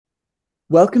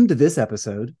Welcome to this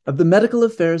episode of the Medical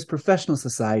Affairs Professional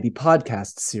Society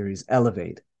podcast series,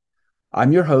 Elevate.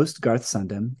 I'm your host, Garth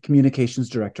Sundem, Communications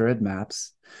Director at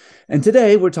MAPS. And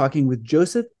today we're talking with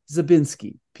Joseph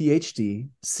Zabinski, PhD,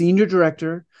 Senior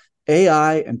Director,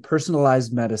 AI and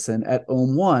Personalized Medicine at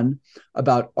OM1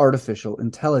 about artificial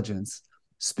intelligence,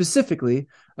 specifically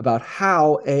about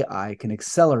how AI can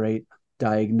accelerate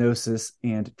diagnosis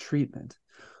and treatment.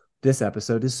 This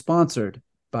episode is sponsored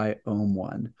by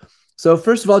OM1. So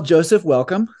first of all, Joseph,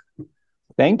 welcome.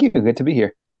 Thank you. Good to be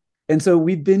here. And so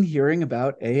we've been hearing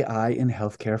about AI in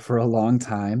healthcare for a long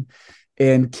time.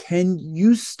 And can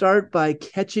you start by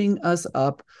catching us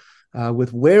up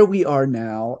with where we are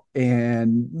now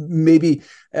and maybe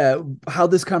how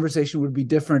this conversation would be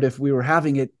different if we were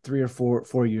having it 3 or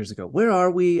 4 years ago? Where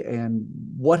are we and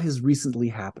what has recently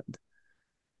happened?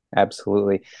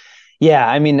 Absolutely. Yeah,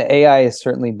 I mean, AI has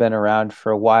certainly been around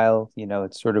for a while.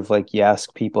 It's sort of like you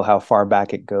ask people how far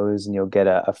back it goes, and you'll get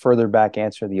a further back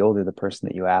answer the older the person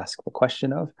that you ask the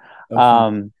question of. Oh,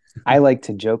 fun. I like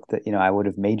to joke that, I would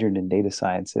have majored in data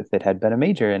science if it had been a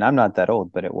major, and I'm not that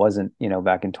old, but it wasn't,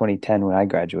 back in 2010 when I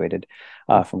graduated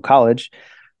from college.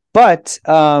 But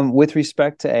with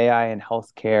respect to AI and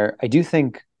healthcare, I do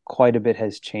think quite a bit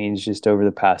has changed just over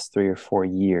the past 3 or 4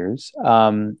 years.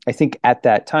 I think at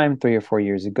that time, 3 or 4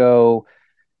 years ago,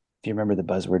 if you remember the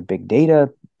buzzword big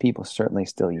data, people certainly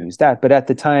still use that. But at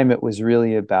the time, it was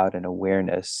really about an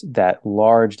awareness that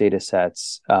large data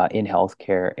sets in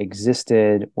healthcare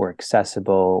existed, were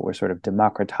accessible, were sort of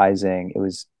democratizing. It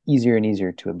was easier and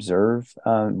easier to observe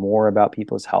more about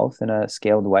people's health in a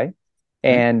scaled way.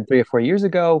 Right. And 3 or 4 years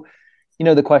ago,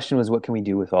 the question was, what can we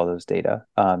do with all those data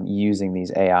using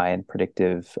these AI and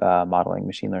predictive modeling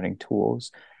machine learning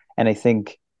tools? And I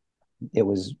think it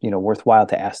was, worthwhile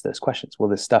to ask those questions. Will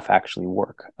this stuff actually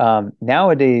work?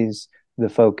 Nowadays, the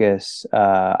focus,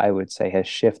 I would say, has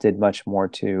shifted much more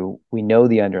to, we know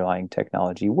the underlying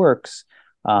technology works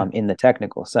in the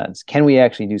technical sense. Can we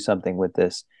actually do something with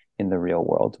this in the real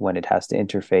world when it has to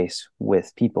interface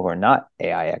with people who are not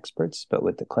AI experts, but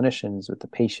with the clinicians, with the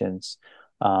patients?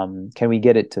 Can we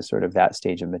get it to sort of that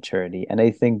stage of maturity? And I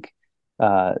think,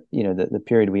 the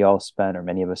period we all spent, or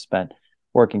many of us spent,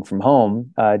 working from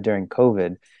home during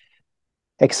COVID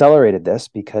accelerated this,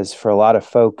 because for a lot of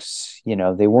folks,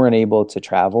 they weren't able to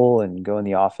travel and go in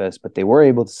the office, but they were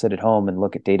able to sit at home and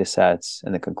look at data sets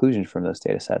and the conclusion from those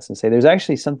data sets and say, there's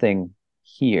actually something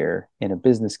here in a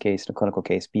business case, in a clinical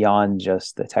case, beyond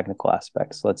just the technical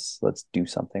aspects. Let's do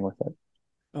something with it.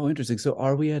 Oh, interesting. So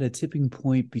are we at a tipping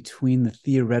point between the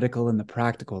theoretical and the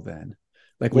practical then?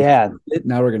 Like we've Yeah. found it,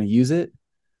 now we're going to use it?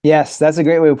 Yes, that's a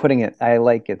great way of putting it. I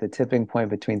like it, the tipping point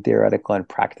between theoretical and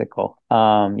practical.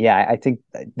 Yeah, I think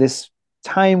this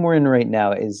time we're in right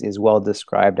now is well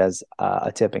described as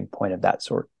a tipping point of that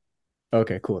sort.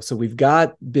 Okay, cool. So we've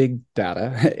got big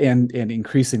data and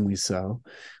increasingly so.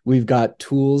 We've got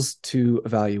tools to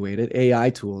evaluate it, AI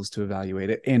tools to evaluate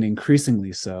it, and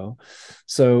increasingly so.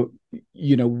 So,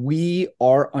 we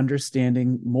are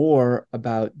understanding more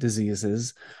about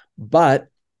diseases, but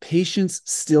patients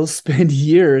still spend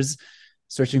years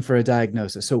searching for a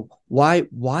diagnosis. So why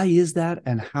is that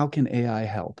and how can AI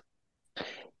help?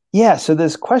 Yeah, so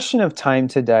this question of time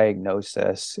to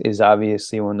diagnosis is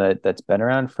obviously one that's been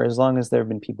around for as long as there have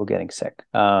been people getting sick.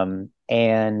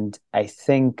 And I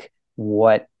think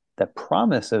what the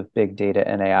promise of big data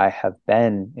and AI have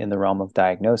been in the realm of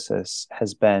diagnosis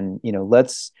has been,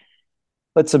 let's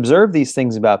observe these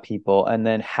things about people and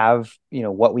then have,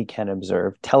 what we can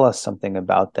observe tell us something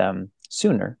about them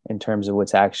sooner in terms of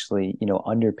what's actually,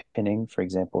 underpinning, for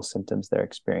example, symptoms they're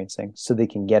experiencing, so they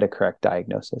can get a correct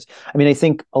diagnosis. I mean, I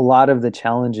think a lot of the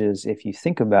challenges, if you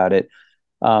think about it,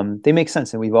 they make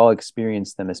sense, and we've all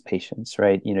experienced them as patients,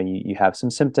 right? You have some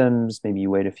symptoms, maybe you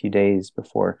wait a few days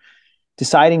before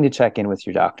deciding to check in with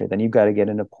your doctor. Then you've got to get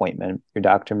an appointment. Your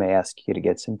doctor may ask you to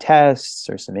get some tests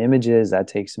or some images. That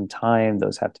takes some time.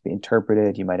 Those have to be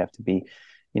interpreted. You might have to be,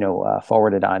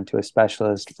 forwarded on to a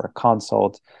specialist for a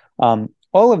consult.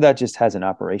 All of that just has an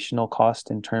operational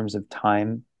cost in terms of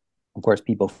time. Of course,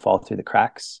 people fall through the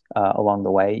cracks along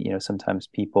the way. Sometimes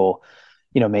people,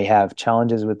 may have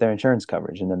challenges with their insurance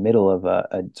coverage in the middle of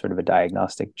a sort of a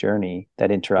diagnostic journey that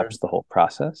Sure. interrupts the whole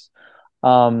process.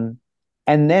 Um,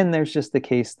 and then there's just the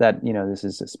case that, this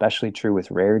is especially true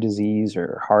with rare disease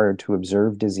or harder to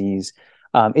observe disease.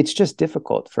 It's just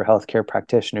difficult for healthcare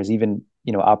practitioners, even,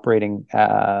 operating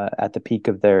at the peak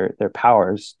of their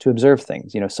powers, to observe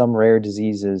things. Some rare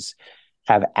diseases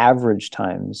have average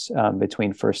times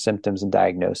between first symptoms and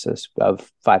diagnosis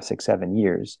of 5, 6, 7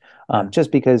 years, Yeah.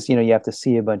 just because, you have to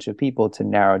see a bunch of people to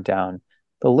narrow down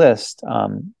the list,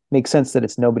 makes sense that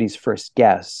it's nobody's first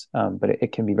guess, but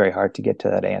it can be very hard to get to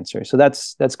that answer. So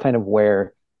that's kind of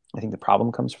where I think the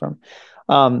problem comes from.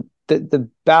 The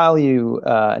value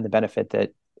and the benefit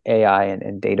that AI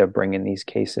and data bring in these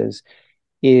cases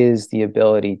is the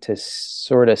ability to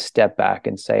sort of step back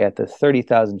and say, at the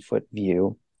 30,000-foot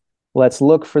view, let's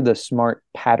look for the smart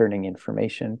patterning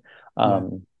information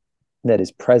that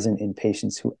is present in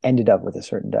patients who ended up with a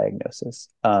certain diagnosis.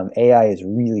 AI is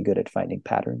really good at finding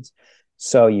patterns.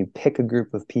 So you pick a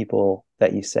group of people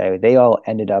that you say they all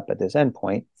ended up at this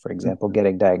endpoint, for example,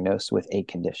 getting diagnosed with a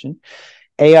condition.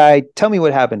 AI, tell me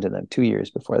what happened to them 2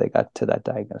 years before they got to that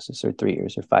diagnosis, or 3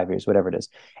 years or 5 years, whatever it is.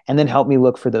 And then help me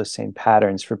look for those same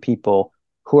patterns for people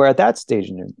who are at that stage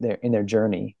in their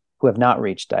journey, who have not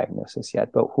reached diagnosis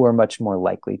yet, but who are much more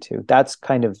likely to. That's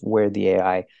kind of where the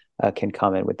AI can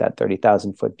come in with that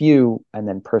 30,000-foot view, and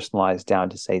then personalize down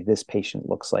to say, this patient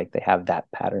looks like they have that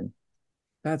pattern.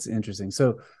 That's interesting.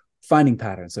 So finding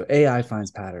patterns. So AI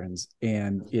finds patterns,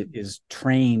 and it is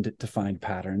trained to find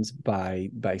patterns by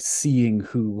seeing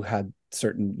who had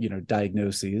certain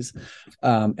diagnoses,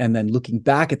 and then looking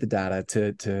back at the data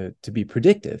to be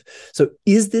predictive. So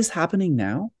is this happening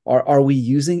now? Are we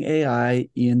using AI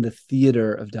in the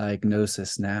theater of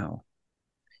diagnosis now?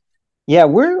 Yeah,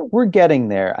 we're getting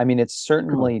there. I mean, it's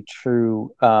certainly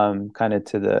true, kind of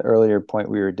to the earlier point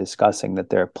we were discussing, that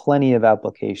there are plenty of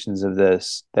applications of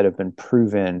this that have been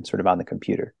proven sort of on the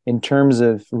computer. In terms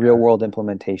of real world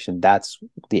implementation, that's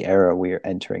the era we are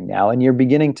entering now. And you're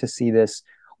beginning to see this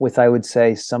with, I would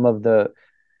say, some of the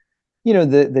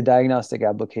diagnostic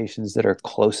applications that are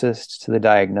closest to the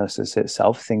diagnosis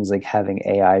itself, things like having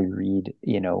AI read,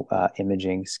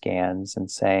 imaging scans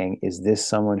and saying, is this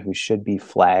someone who should be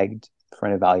flagged for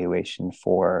an evaluation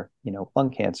for, lung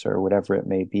cancer or whatever it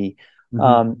may be.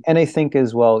 And I think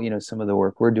as well, some of the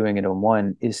work we're doing at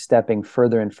OM1 is stepping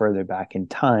further and further back in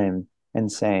time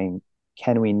and saying,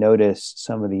 can we notice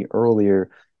some of the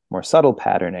earlier, more subtle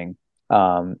patterning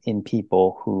in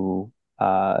people who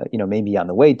may be on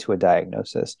the way to a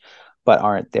diagnosis, but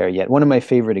aren't there yet. One of my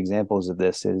favorite examples of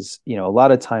this is, a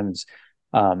lot of times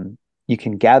you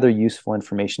can gather useful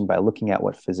information by looking at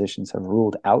what physicians have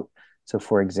ruled out. So,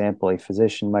 for example, a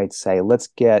physician might say, let's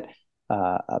get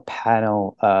a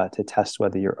panel to test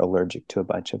whether you're allergic to a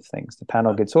bunch of things. The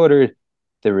panel gets ordered.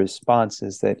 The response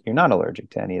is that you're not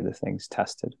allergic to any of the things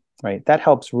tested, right? That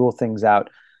helps rule things out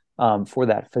for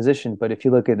that physician. But if you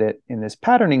look at it in this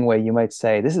patterning way, you might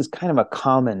say this is kind of a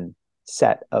common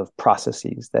set of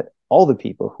processes that all the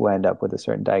people who end up with a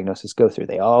certain diagnosis go through.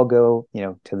 They all go,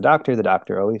 to the doctor. The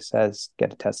doctor always says,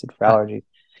 get tested for allergy.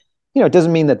 It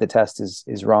doesn't mean that the test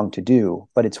is wrong to do,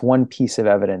 but it's one piece of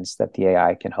evidence that the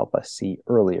AI can help us see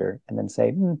earlier, and then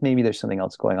say, maybe there's something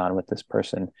else going on with this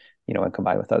person, and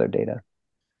combine with other data.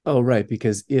 Oh, right.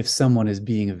 Because if someone is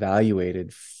being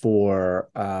evaluated for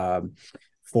a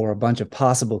bunch of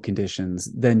possible conditions,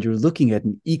 then you're looking at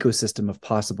an ecosystem of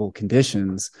possible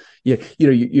conditions.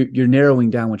 You're narrowing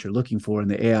down what you're looking for, and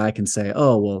the AI can say,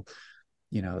 oh, well,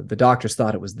 the doctors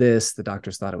thought it was this, the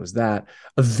doctors thought it was that.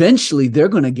 Eventually, they're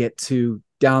going to get to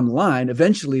down the line.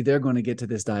 Eventually, they're going to get to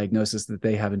this diagnosis that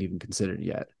they haven't even considered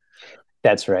yet.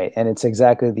 That's right. And it's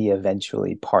exactly the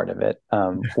eventually part of it,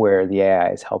 where the AI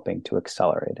is helping to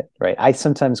accelerate it, right? I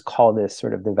sometimes call this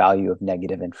sort of the value of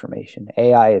negative information.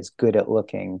 AI is good at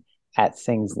looking at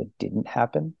things that didn't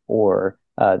happen, or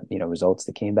results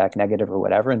that came back negative or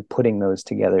whatever, and putting those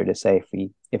together to say,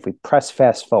 if we press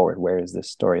fast forward, where is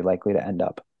this story likely to end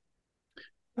up?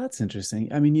 That's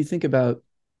interesting. I mean, you think about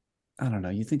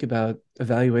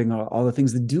evaluating all the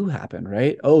things that do happen,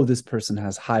 right? Oh, this person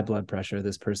has high blood pressure.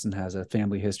 This person has a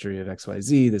family history of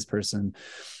XYZ. This person,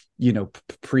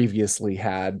 previously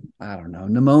had,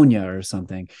 pneumonia or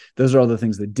something. Those are all the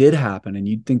things that did happen. And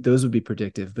you'd think those would be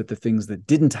predictive, but the things that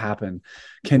didn't happen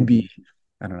can be,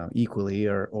 equally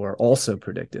or also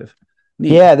predictive.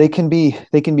 Neat. Yeah, they can be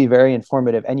very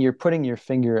informative, and you're putting your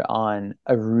finger on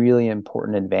a really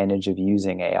important advantage of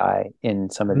using AI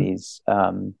in some of these,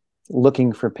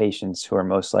 looking for patients who are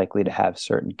most likely to have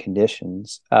certain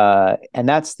conditions. And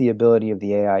that's the ability of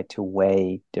the AI to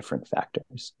weigh different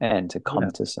factors and to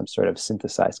come to some sort of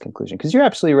synthesized conclusion. Because you're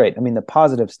absolutely right. I mean, the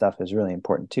positive stuff is really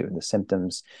important too. The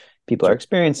symptoms people are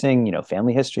experiencing,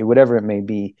 family history, whatever it may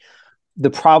be. The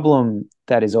problem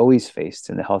that is always faced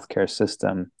in the healthcare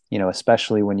system,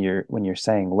 especially when you're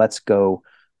saying, let's go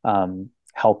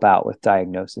help out with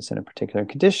diagnosis in a particular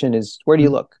condition, is where do you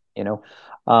look?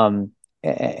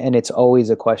 And it's always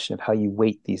a question of how you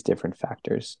weight these different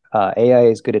factors. AI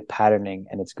is good at patterning,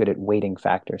 and it's good at weighting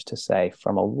factors to say,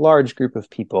 from a large group of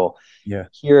people,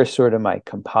 here are sort of my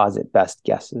composite best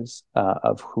guesses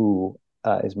of who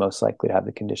is most likely to have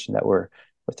the condition that we're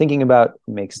thinking about.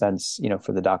 It makes sense,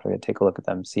 for the doctor to take a look at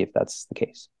them, see if that's the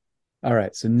case. All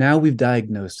right. So now we've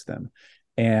diagnosed them.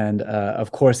 And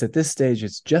of course, at this stage,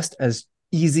 it's just as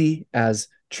easy as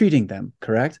treating them,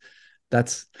 correct?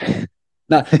 That's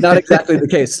not exactly the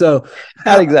case. So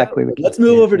not exactly the case. Let's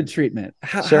move over to treatment.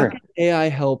 How Sure. can AI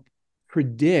help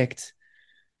predict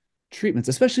treatments,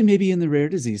 especially maybe in the rare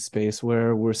disease space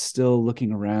where we're still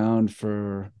looking around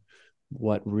for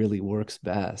what really works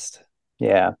best?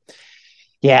 Yeah.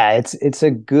 It's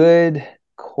a good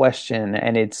question,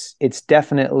 and it's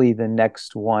definitely the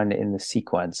next one in the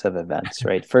sequence of events,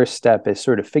 right? First step is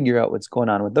sort of figure out what's going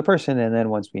on with the person, and then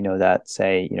once we know that,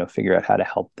 figure out how to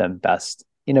help them best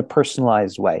in a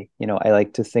personalized way. I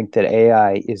like to think that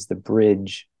AI is the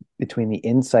bridge between the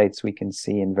insights we can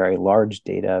see in very large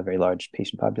data, very large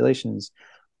patient populations,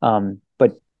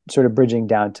 but sort of bridging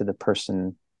down to the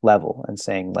person level and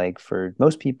saying, like, for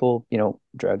most people,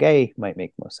 drug A might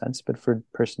make most sense, but for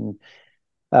person,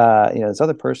 this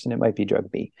other person, it might be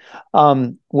drug B.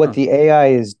 What the AI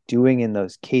is doing in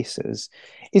those cases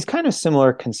is kind of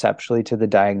similar conceptually to the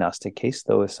diagnostic case,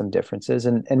 though with some differences.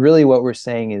 And really what we're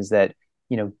saying is that,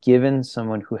 given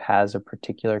someone who has a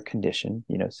particular condition,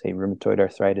 say rheumatoid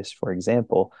arthritis, for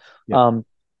example,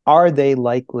 are they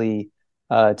likely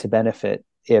to benefit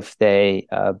if they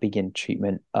begin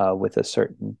treatment with a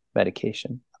certain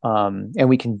medication? And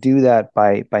we can do that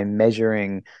by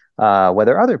measuring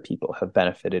whether other people have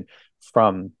benefited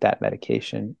from that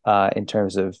medication in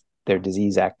terms of their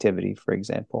disease activity, for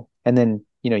example. And then,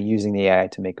 using the AI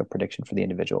to make a prediction for the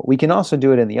individual. We can also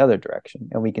do it in the other direction.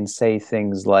 And we can say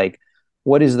things like,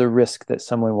 what is the risk that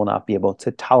someone will not be able to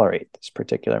tolerate this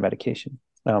particular medication,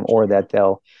 or that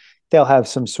they'll have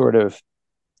some sort of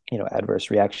adverse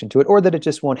reaction to it, or that it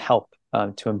just won't help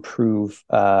to improve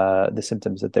the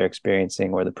symptoms that they're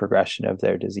experiencing or the progression of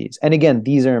their disease. And again,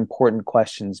 these are important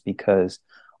questions because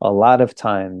a lot of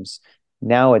times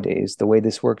nowadays, the way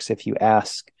this works, if you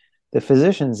ask the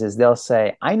physicians, is they'll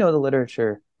say, I know the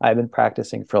literature, I've been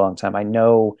practicing for a long time, I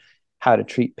know how to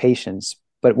treat patients,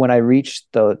 but when I reach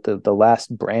the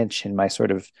last branch in my sort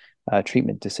of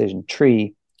treatment decision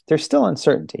tree, there's still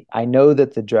uncertainty. I know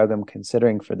that the drug I'm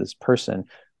considering for this person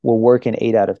will work in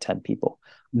 8 out of 10 people.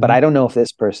 But I don't know if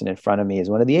this person in front of me is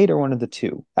one of the 8 or one of the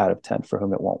 2 out of 10 for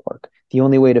whom it won't work. The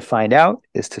only way to find out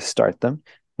is to start them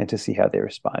and to see how they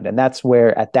respond. And that's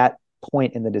where, at that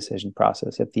point in the decision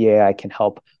process, if the AI can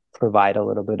help provide a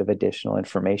little bit of additional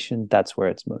information, that's where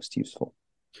it's most useful.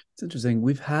 It's interesting.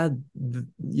 We've had,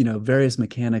 various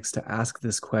mechanics to ask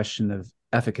this question of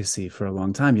efficacy for a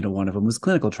long time. One of them was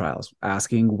clinical trials,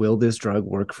 asking, will this drug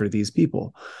work for these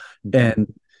people? Mm-hmm.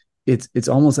 And it's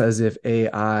almost as if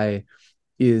AI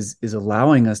is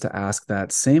allowing us to ask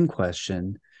that same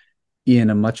question in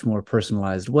a much more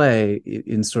personalized way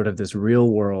in sort of this real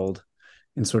world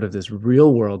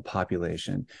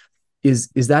population. Is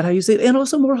that how you say it? And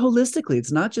also more holistically,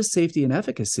 it's not just safety and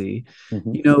efficacy.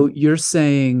 Mm-hmm. You're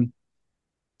saying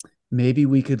maybe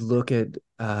we could look at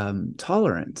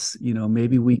tolerance.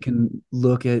 Maybe we can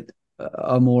look at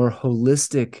a more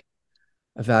holistic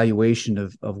evaluation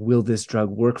of will this drug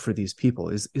work for these people.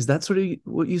 Is that sort of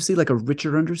what you see, like a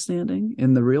richer understanding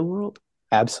in the real world?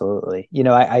 Absolutely.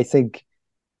 I think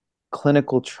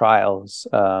clinical trials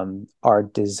are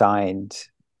designed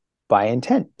by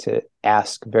intent to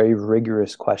ask very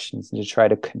rigorous questions and to try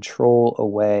to control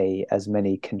away as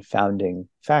many confounding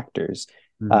factors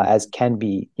as can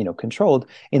be, controlled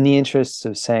in the interests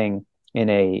of saying, in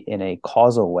a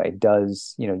causal way,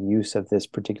 does use of this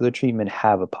particular treatment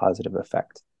have a positive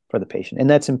effect for the patient? And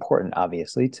that's important,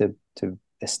 obviously, to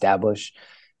establish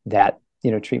that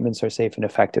treatments are safe and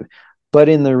effective. But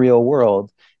in the real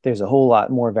world, there's a whole lot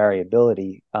more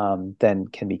variability than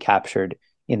can be captured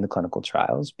in the clinical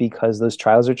trials, because those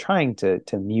trials are trying to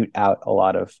mute out a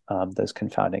lot of those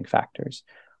confounding factors.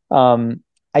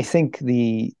 I think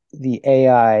the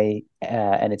AI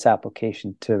and its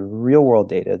application to real world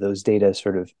data, those data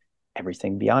sort of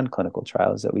everything beyond clinical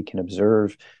trials that we can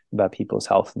observe about people's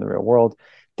health in the real world,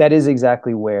 that is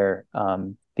exactly where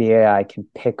the AI can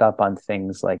pick up on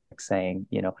things like saying,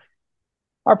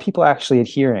 are people actually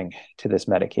adhering to this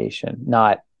medication?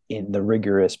 Not in the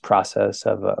rigorous process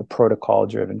of a protocol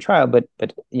driven trial, but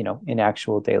in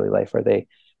actual daily life, are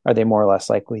they more or less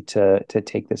likely to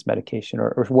take this medication,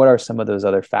 or what are some of those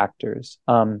other factors?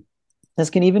 This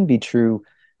can even be true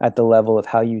at the level of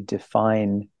how you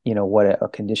define, what a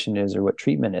condition is or what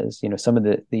treatment is. Some of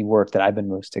the work that I've been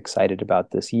most excited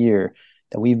about this year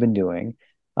that we've been doing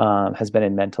has been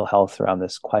in mental health around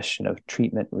this question of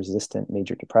treatment-resistant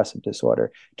major depressive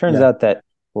disorder. Turns out that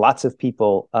lots of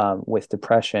people with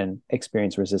depression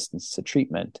experience resistance to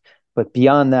treatment. But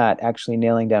beyond that, actually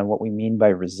nailing down what we mean by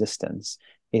resistance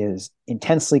is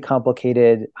intensely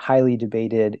complicated, highly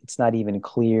debated. It's not even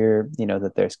clear,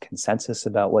 that there's consensus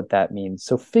about what that means.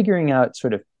 So figuring out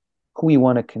sort of who we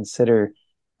want to consider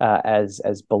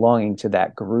as belonging to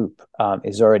that group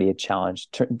is already a challenge.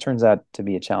 Turns out to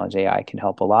be a challenge AI can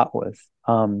help a lot with.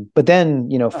 But then,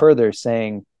 further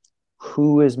saying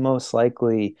who is most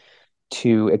likely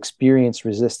to experience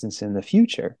resistance in the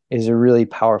future is a really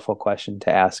powerful question to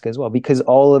ask as well, because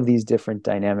all of these different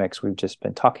dynamics we've just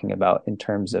been talking about in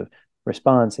terms of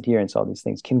response, adherence, all these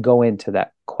things can go into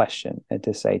that question. And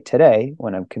to say, today,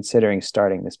 when I'm considering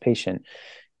starting this patient,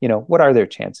 what are their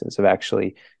chances of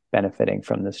actually benefiting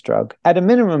from this drug? At a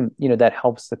minimum, that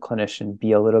helps the clinician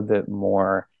be a little bit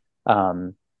more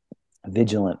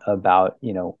vigilant about,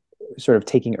 sort of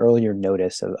taking earlier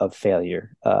notice of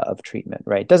failure of treatment,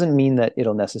 right? Doesn't mean that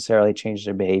it'll necessarily change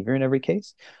their behavior in every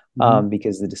case,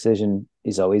 because the decision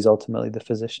is always ultimately the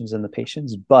physician's and the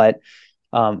patient's. But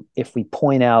if we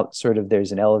point out sort of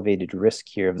there's an elevated risk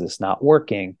here of this not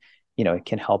working, it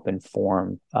can help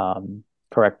inform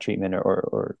correct treatment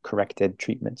or corrected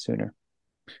treatment sooner.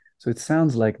 So it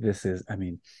sounds like this is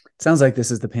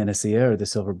the panacea or the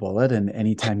silver bullet. And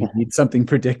anytime you need something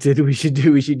predicted, we should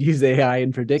use AI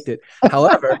and predict it.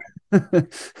 However,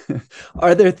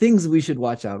 are there things we should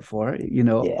watch out for?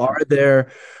 Are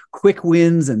there quick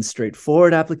wins and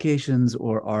straightforward applications,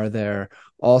 or are there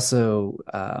also,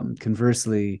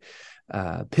 conversely,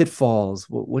 pitfalls?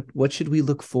 What should we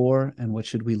look for, and what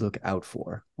should we look out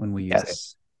for when we use it?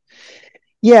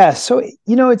 Yeah. So,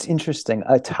 it's interesting.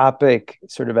 A topic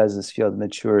sort of as this field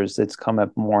matures, it's come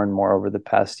up more and more over the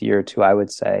past year or two, I would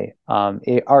say,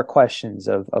 are questions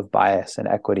of bias and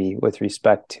equity with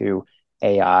respect to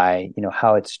AI,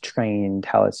 how it's trained,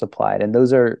 how it's applied. And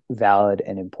those are valid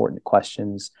and important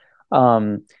questions.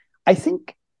 I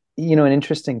think, an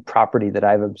interesting property that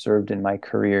I've observed in my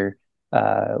career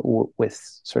with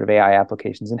sort of AI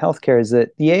applications in healthcare is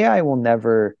that the AI will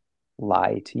never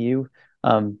lie to you.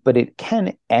 But it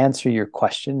can answer your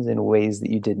questions in ways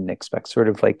that you didn't expect. Sort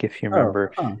of like if you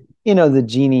remember, the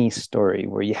genie story,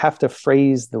 where you have to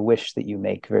phrase the wish that you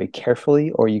make very carefully,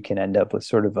 or you can end up with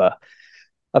sort of a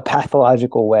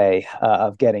pathological way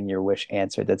of getting your wish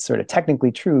answered. That's sort of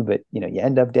technically true, but you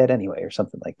end up dead anyway, or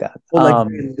something like that. Well,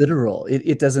 literal.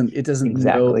 It doesn't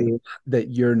exactly know that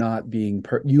you're not being.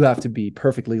 You have to be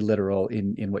perfectly literal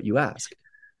in what you ask.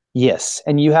 Yes.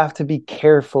 And you have to be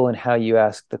careful in how you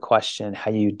ask the question,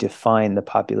 how you define the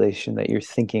population that you're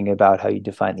thinking about, how you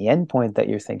define the endpoint that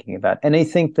you're thinking about. And I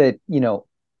think that,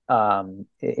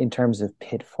 in terms of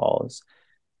pitfalls,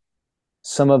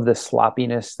 some of the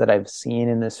sloppiness that I've seen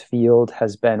in this field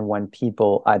has been when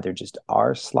people either just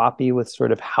are sloppy with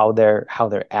sort of how they're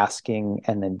asking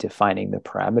and then defining the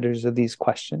parameters of these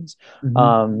questions,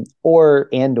 or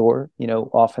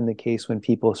often the case when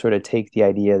people sort of take the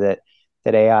idea that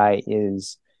AI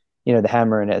is, the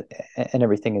hammer and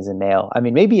everything is a nail. I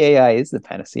mean, maybe AI is the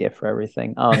panacea for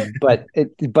everything, but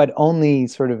only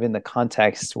sort of in the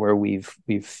context where we've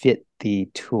fit the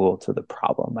tool to the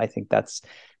problem. I think that's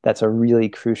a really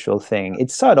crucial thing.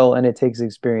 It's subtle and it takes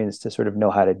experience to sort of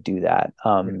know how to do that.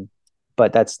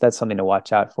 But that's something to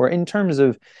watch out for in terms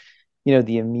of,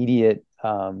 the immediate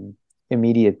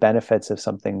benefits of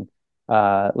something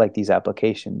like these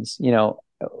applications.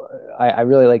 I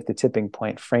really like the tipping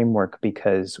point framework,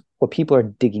 because what people are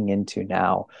digging into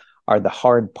now are the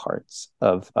hard parts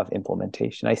of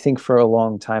implementation. I think for a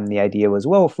long time, the idea was,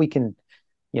 well, if we can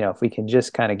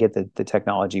just kind of get the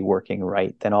technology working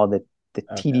right, then all the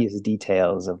tedious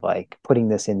details of like putting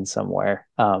this in somewhere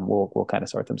will kind of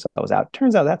sort themselves out.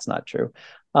 Turns out that's not true.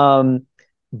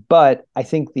 But I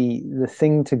think the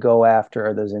thing to go after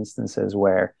are those instances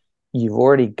where you've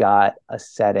already got a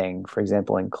setting, for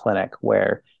example, in clinic,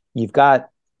 where you've got,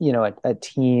 a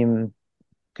team,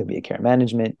 could be a care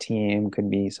management team, could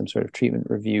be some sort of treatment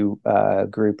review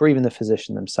group, or even the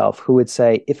physician themselves, who would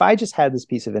say, if I just had this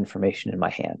piece of information in my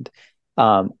hand,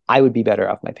 I would be better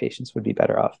off. My patients would be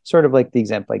better off. Sort of like the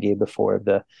example I gave before of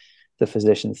the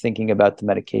physician thinking about the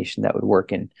medication that would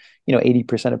work in,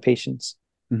 80% of patients.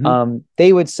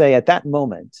 They would say at that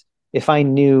moment, if I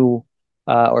knew,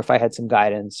 or if I had some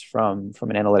guidance from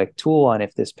an analytic tool on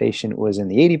if this patient was in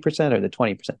the 80% or the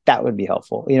 20%, that would be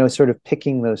helpful. Sort of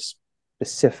picking those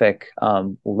specific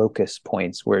locus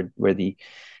points where the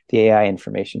AI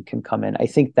information can come in. I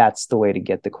think that's the way to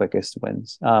get the quickest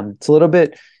wins. It's a little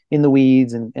bit in the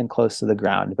weeds and close to the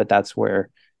ground, but that's where,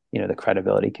 the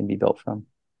credibility can be built from.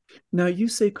 Now, you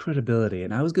say credibility,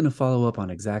 and I was going to follow up on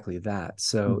exactly that.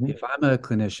 So, Mm-hmm. if I'm a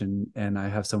clinician and I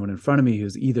have someone in front of me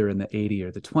who's either in the 80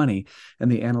 or the 20,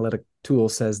 and the analytic tool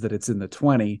says that it's in the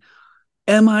 20,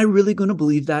 am I really going to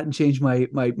believe that and change my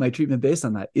treatment based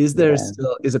on that? Yeah.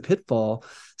 Is a pitfall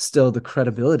still the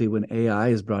credibility when AI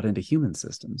is brought into human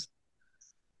systems?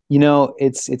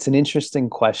 It's an interesting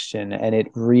question, and it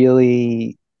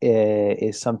really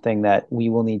is something that we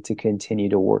will need to continue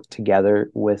to work together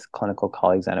with clinical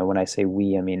colleagues. I know when I say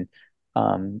we, I mean,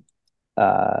 um,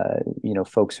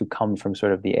 folks who come from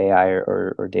sort of the AI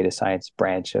or data science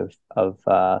branch of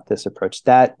this approach.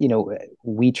 That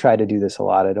we try to do this a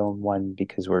lot at One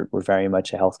because we're very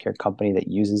much a healthcare company that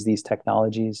uses these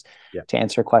technologies Yeah. to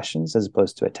answer questions, as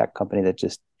opposed to a tech company that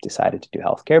just decided to do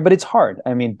healthcare. But it's hard.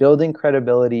 I mean, building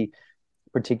credibility,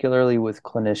 particularly with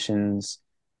clinicians,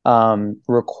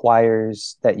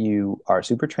 requires that you are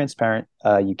super transparent.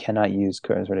 You cannot use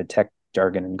sort of tech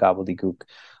jargon and gobbledygook.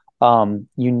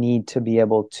 You need to be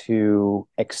able to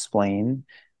explain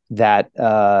that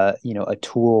a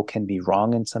tool can be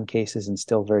wrong in some cases and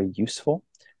still very useful.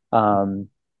 Um,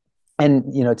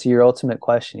 and to your ultimate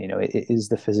question, is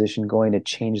the physician going to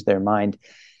change their mind?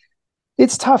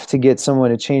 It's tough to get someone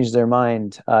to change their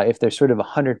mind if they're sort of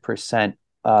 100%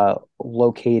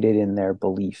 located in their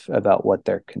belief about what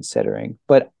they're considering.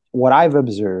 But what I've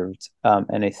observed,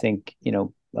 and I think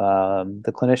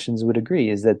the clinicians would agree,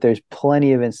 is that there's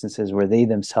plenty of instances where they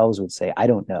themselves would say, "I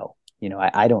don't know.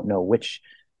 I don't know which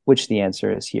the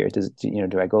answer is here.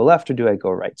 Do I go left or do I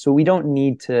go right?" So we don't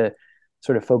need to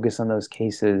sort of focus on those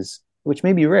cases, which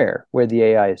may be rare, where the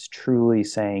AI is truly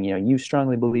saying, you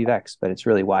strongly believe X, but it's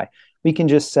really Y. We can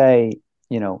just say,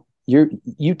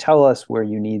 you tell us where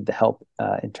you need the help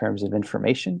in terms of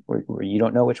information, where you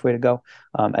don't know which way to go,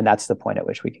 and that's the point at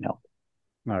which we can help.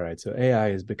 All right. So AI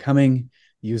is becoming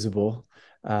usable.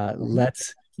 Mm-hmm.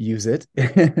 Let's use it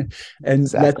and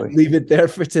let's Exactly. leave it there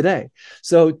for today.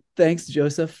 So thanks,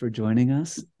 Joseph, for joining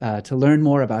us. To learn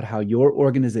more about how your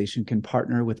organization can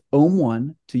partner with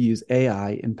Om1 to use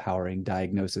AI empowering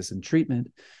diagnosis and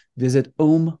treatment, visit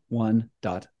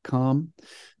om1.com.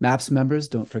 MAPS members,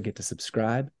 don't forget to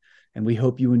subscribe. And we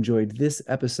hope you enjoyed this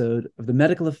episode of the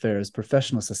Medical Affairs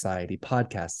Professional Society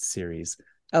podcast series,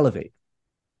 Elevate.